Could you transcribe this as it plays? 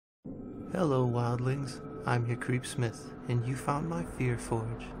Hello, wildlings. I'm your Creepsmith, and you found my Fear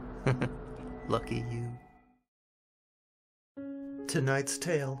Forge. Lucky you. Tonight's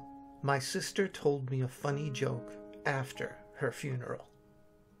tale. My sister told me a funny joke after her funeral.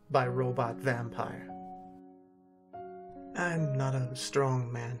 By Robot Vampire. I'm not a strong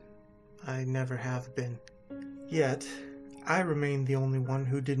man. I never have been. Yet, I remain the only one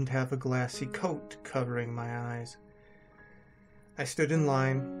who didn't have a glassy coat covering my eyes. I stood in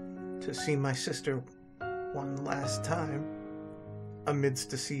line to see my sister one last time,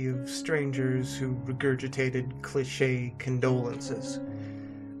 amidst a sea of strangers who regurgitated cliché condolences.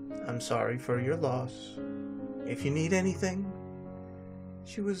 I'm sorry for your loss. If you need anything.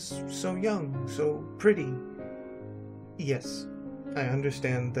 She was so young, so pretty. Yes, I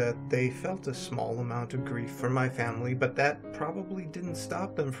understand that they felt a small amount of grief for my family, but that probably didn't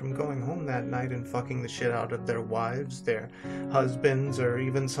stop them from going home that night and fucking the shit out of their wives, their husbands, or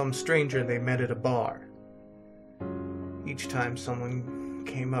even some stranger they met at a bar. Each time someone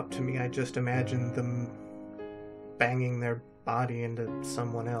came up to me, I just imagined them banging their body into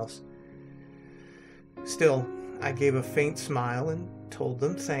someone else. Still, I gave a faint smile and told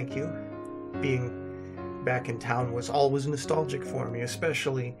them thank you. Being back in town was always nostalgic for me,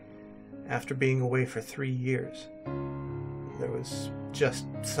 especially after being away for 3 years. There was just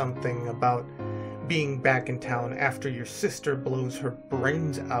something about being back in town after your sister blows her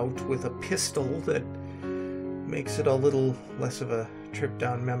brains out with a pistol that makes it a little less of a trip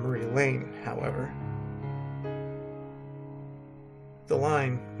down memory lane, however. The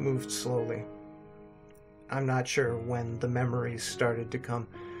line moved slowly. I'm not sure when the memories started to come,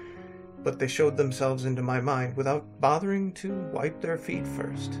 but they showed themselves into my mind without bothering to wipe their feet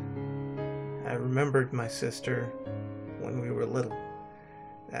first. I remembered my sister when we were little.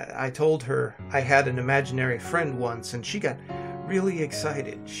 I told her I had an imaginary friend once, and she got really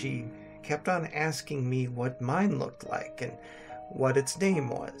excited. She kept on asking me what mine looked like and what its name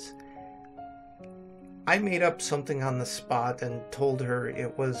was. I made up something on the spot and told her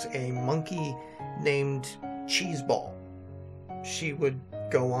it was a monkey named Cheeseball. She would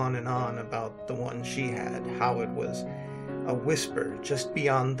go on and on about the one she had, how it was a whisper just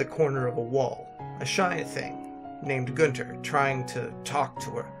beyond the corner of a wall, a shy thing named Gunter trying to talk to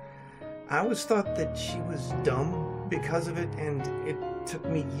her. I always thought that she was dumb because of it, and it took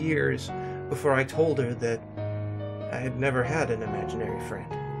me years before I told her that I had never had an imaginary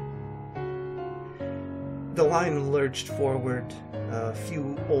friend. The line lurched forward, a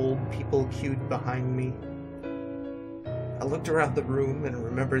few old people queued behind me. I looked around the room and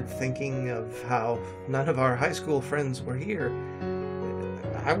remembered thinking of how none of our high school friends were here.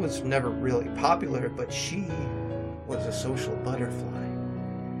 I was never really popular, but she was a social butterfly.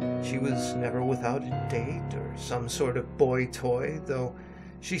 She was never without a date or some sort of boy toy, though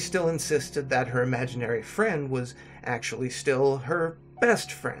she still insisted that her imaginary friend was actually still her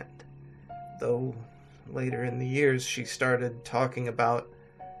best friend. Though later in the years she started talking about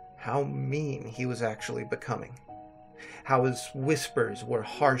how mean he was actually becoming. How his whispers were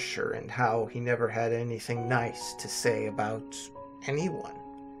harsher and how he never had anything nice to say about anyone.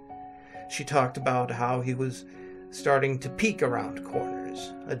 She talked about how he was starting to peek around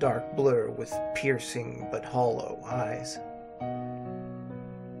corners, a dark blur with piercing but hollow eyes.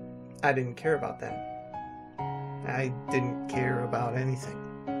 I didn't care about that. I didn't care about anything.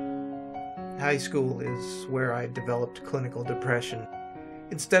 High school is where I developed clinical depression.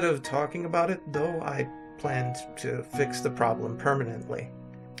 Instead of talking about it, though, I planned to fix the problem permanently.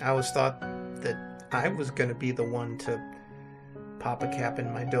 I always thought that I was going to be the one to pop a cap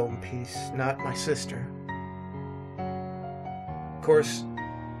in my dome piece, not my sister. Of course,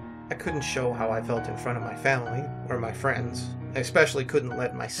 I couldn't show how I felt in front of my family or my friends. I especially couldn't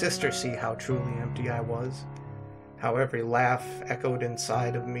let my sister see how truly empty I was. How every laugh echoed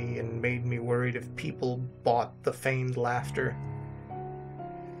inside of me and made me worried if people bought the feigned laughter.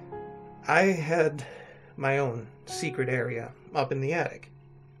 I had my own secret area up in the attic.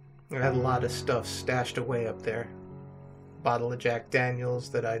 I had a lot of stuff stashed away up there. Bottle of Jack Daniels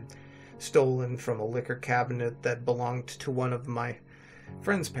that I'd stolen from a liquor cabinet that belonged to one of my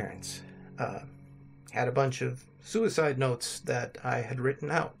friend's parents. Had a bunch of suicide notes that I had written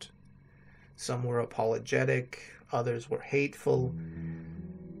out. Some were apologetic, others were hateful.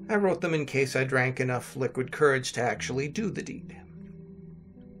 I wrote them in case I drank enough liquid courage to actually do the deed.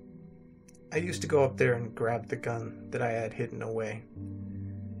 I used to go up there and grab the gun that I had hidden away.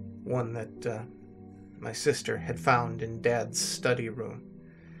 One that my sister had found in Dad's study room.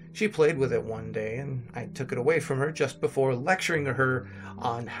 She played with it one day, and I took it away from her just before lecturing her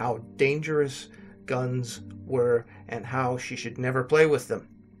on how dangerous guns were and how she should never play with them.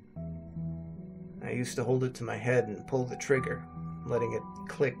 I used to hold it to my head and pull the trigger, letting it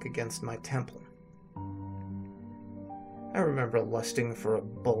click against my temple. I remember lusting for a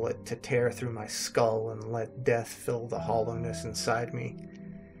bullet to tear through my skull and let death fill the hollowness inside me.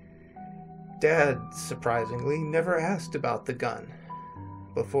 Dad, surprisingly, never asked about the gun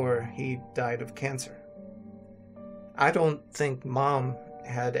before he died of cancer. I don't think Mom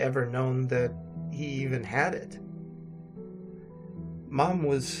had ever known that he even had it. Mom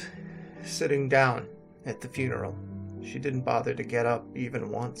was sitting down at the funeral. She didn't bother to get up even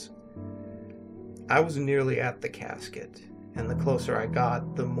once. I was nearly at the casket, and the closer I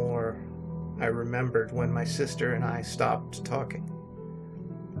got, the more I remembered when my sister and I stopped talking.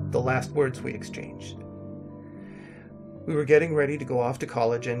 The last words we exchanged. We were getting ready to go off to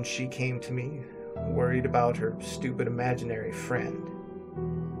college, and she came to me, worried about her stupid imaginary friend.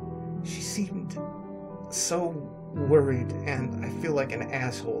 She seemed so worried, and I feel like an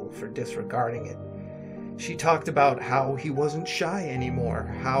asshole for disregarding it. She talked about how he wasn't shy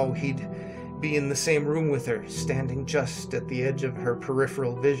anymore, how he'd be in the same room with her, standing just at the edge of her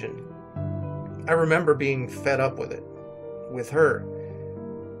peripheral vision. I remember being fed up with it, with her,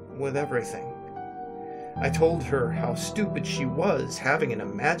 with everything. I told her how stupid she was having an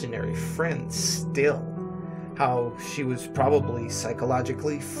imaginary friend still, how she was probably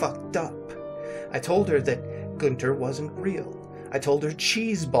psychologically fucked up. I told her that Gunter wasn't real. I told her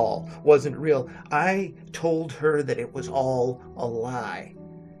Cheeseball wasn't real. I told her that it was all a lie.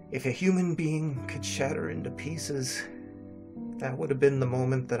 If a human being could shatter into pieces, that would have been the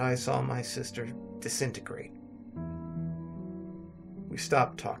moment that I saw my sister disintegrate. We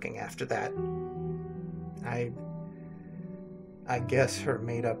stopped talking after that. I guess her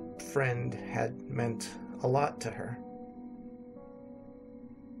made-up friend had meant a lot to her.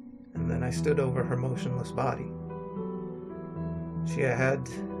 And then I stood over her motionless body. She had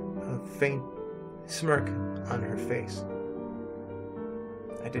a faint smirk on her face.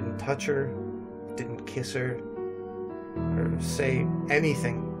 I didn't touch her, didn't kiss her, or say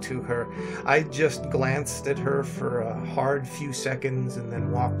anything to her. I just glanced at her for a hard few seconds and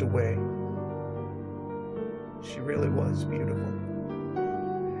then walked away. She really was beautiful.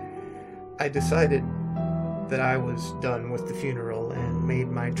 I decided that I was done with the funeral and made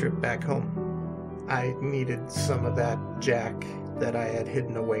my trip back home. I needed some of that Jack that I had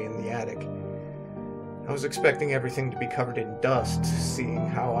hidden away in the attic. I was expecting everything to be covered in dust, seeing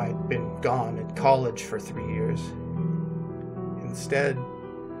how I'd been gone at college for 3 years. Instead,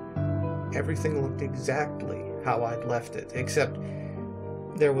 everything looked exactly how I'd left it, except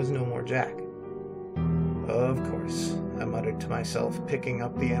there was no more Jack. Of course, I muttered to myself, picking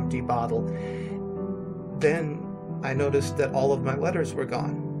up the empty bottle. Then I noticed that all of my letters were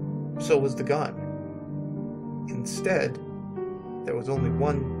gone. So was the gun. Instead, there was only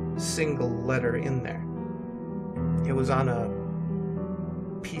one single letter in there. It was on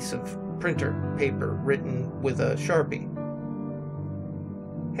a piece of printer paper written with a Sharpie.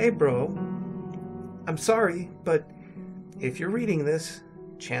 Hey bro, I'm sorry, but if you're reading this,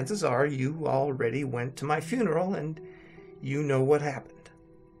 chances are you already went to my funeral and you know what happened.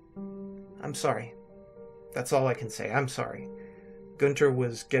 I'm sorry. That's all I can say. I'm sorry. Gunter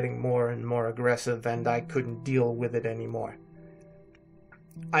was getting more and more aggressive, and I couldn't deal with it anymore.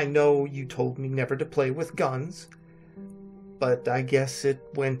 I know you told me never to play with guns, but I guess it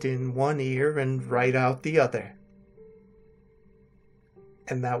went in one ear and right out the other.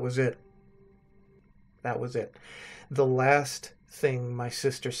 And that was it. That was it. The last thing my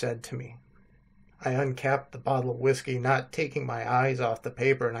sister said to me. I uncapped the bottle of whiskey, not taking my eyes off the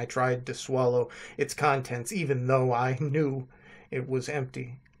paper, and I tried to swallow its contents, even though I knew it was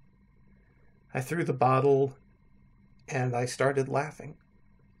empty. I threw the bottle, and I started laughing.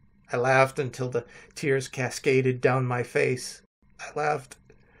 I laughed until the tears cascaded down my face. I laughed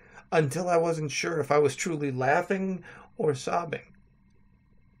until I wasn't sure if I was truly laughing or sobbing.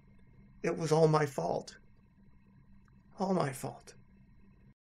 It was all my fault. All my fault.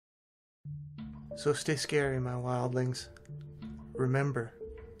 So stay scary, my wildlings. Remember,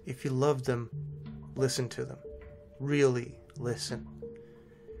 if you love them, listen to them. Really listen.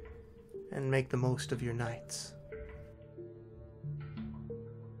 And make the most of your nights.